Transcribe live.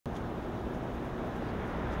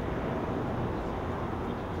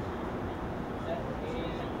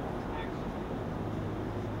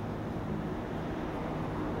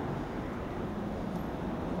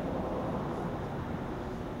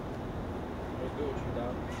do with you,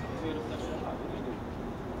 dog. You here to finish your life. What do you do?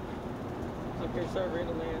 I'm up here surveying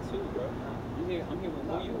the land too, bro. I'm here with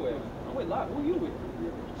Lot. Who you with? I'm with Lot. Who you with?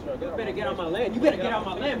 You better get out my land. You better get out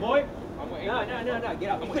my land, boy. No. Get out. Get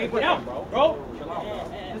out, bro.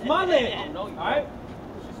 It's my land. All right?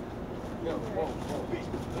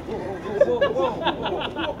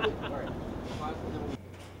 Whoa.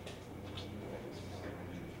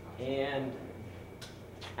 And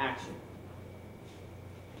action.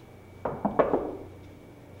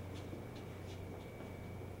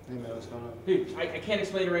 Hey man, what's going on? Dude, I can't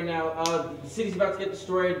explain it right now. The city's about to get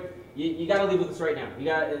destroyed. You gotta leave with us right now. You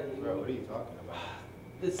gotta. Bro, what are you talking about?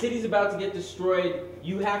 The city's about to get destroyed.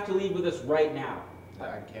 You have to leave with us right now.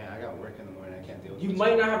 I can't. I got work in the morning. I can't deal with You this.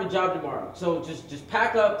 might not have a job tomorrow, so just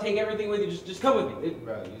pack up, take everything with you. Just come with me.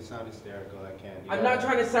 Bro, you sound hysterical. I can't. I'm not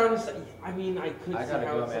trying to sound. I mean, I could. I gotta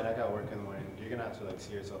go, man. I got work in the morning. You're gonna have to like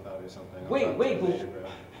see yourself out or something. Wait, later, bro. bro.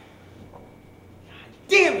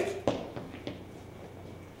 Damn it!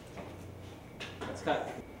 Let's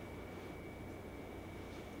cut.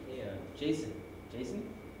 Hey, Jason. Jason?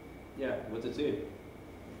 Yeah, what's it to?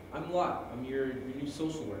 I'm Lot. I'm your new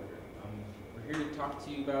social worker. We're here to talk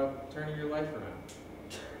to you about turning your life around.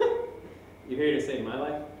 You're here to save my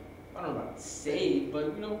life? I don't know about save, but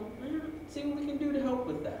you know, we're here to see what we can do to help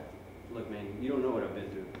with that. Look, man, you don't know what I've been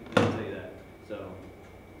through. I'll tell you that. So,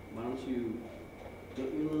 why don't you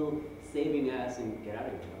get your little saving ass and get out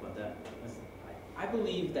of here? How about that? Listen, I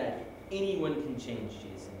believe that anyone can change,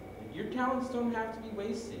 Jason. Your talents don't have to be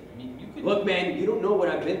wasted. I mean, you could. Look, man, you don't know what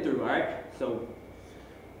I've been through, all right? So,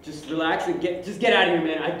 just relax and just get out of here,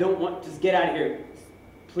 man. I don't want. Just get out of here,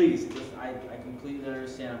 please. Listen, I completely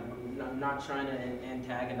understand. I'm not trying to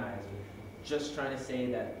antagonize. I'm just trying to say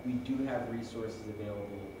that we do have resources available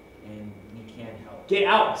and we can help. Get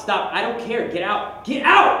out! Stop! I don't care. Get out! Get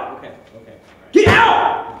out! Okay. All right. Get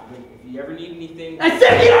out! If you ever need anything, I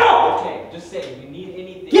said get out! Okay, just say it. If you need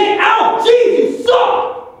anything. Get out! Jeez, you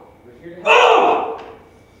suck! We're here to help.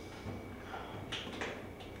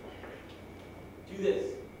 Do this.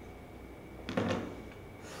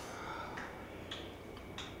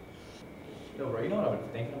 Yo, bro, you know what I've been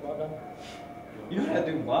thinking about, though? You know that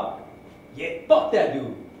dude, Bob? Yeah, fuck that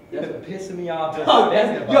dude. He's been pissing me off.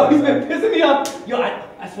 Yo, he's been pissing me off. Yo,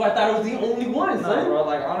 that's why I thought I was the only one, son. Bro,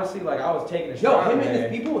 like, honestly, like, I was taking a Yo, shot. him and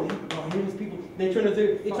his people, they trying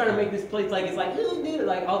to make this place like it's like,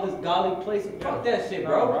 like all this golly place. Fuck that shit,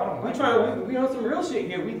 bro. No, bro, I don't like we on some real shit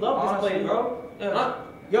here. We love this place, bro. Yeah.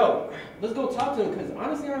 Yo, let's go talk to him, cause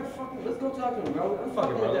honestly, let's go talk to him, bro. I'm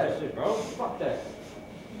fucking with that shit, bro. Fuck that.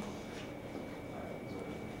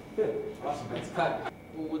 Awesome. Let's cut.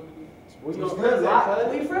 Where your friends at?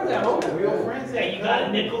 Where your friends at, homie? Where your friends at? Hey, you got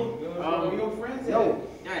a nickel? Where your friends at? Yo.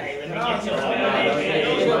 Hey, let me get your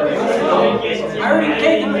I already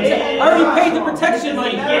paid the protection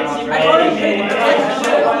money. I already paid the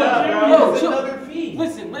protection money. Yo, Another fee.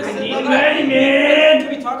 listen. Ready, man? Can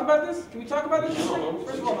we talk about this?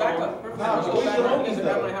 First of all, back up. First of all, back up. You guys are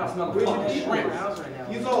at my house. Where's your Fucking people? shrimp.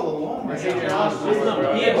 He's all alone right Your now.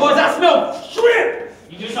 house. Yeah, boys, I smell shrimp.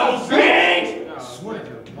 You just don't drink! I swear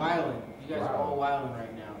you're wilding. You guys are all wilding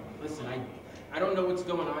right now. Listen, I don't know what's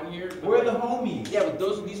going on here. But Where are the homies? Yeah, but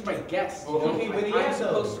these are my guests. You know? Okay, but the I'm guests,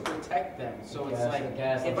 supposed to protect them. So it's like, if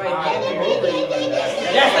gas, I hand them over,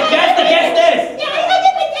 Yes, this!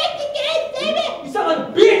 You sound like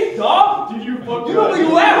a bitch, dog! Did you fuck You know where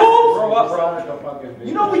you at, Holmes? Bro, up, bro.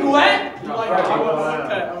 You know where you at?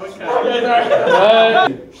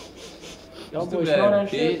 Y'all boys smell that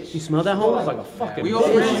shit? You smell that, Holmes? Like a fucking We all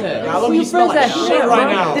friends at. Who you smell that shit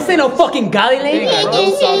right now? This ain't no fucking golly lady.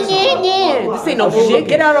 This ain't no shit.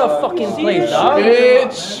 Get out of our fucking place, dog.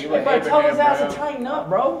 Bitch! Everybody tell his ass to tighten up,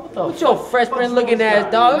 bro. What's your freshman looking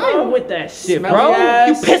ass, dog? I ain't with that shit, bro.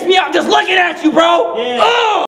 You pissed me off just looking at you, bro. Oh!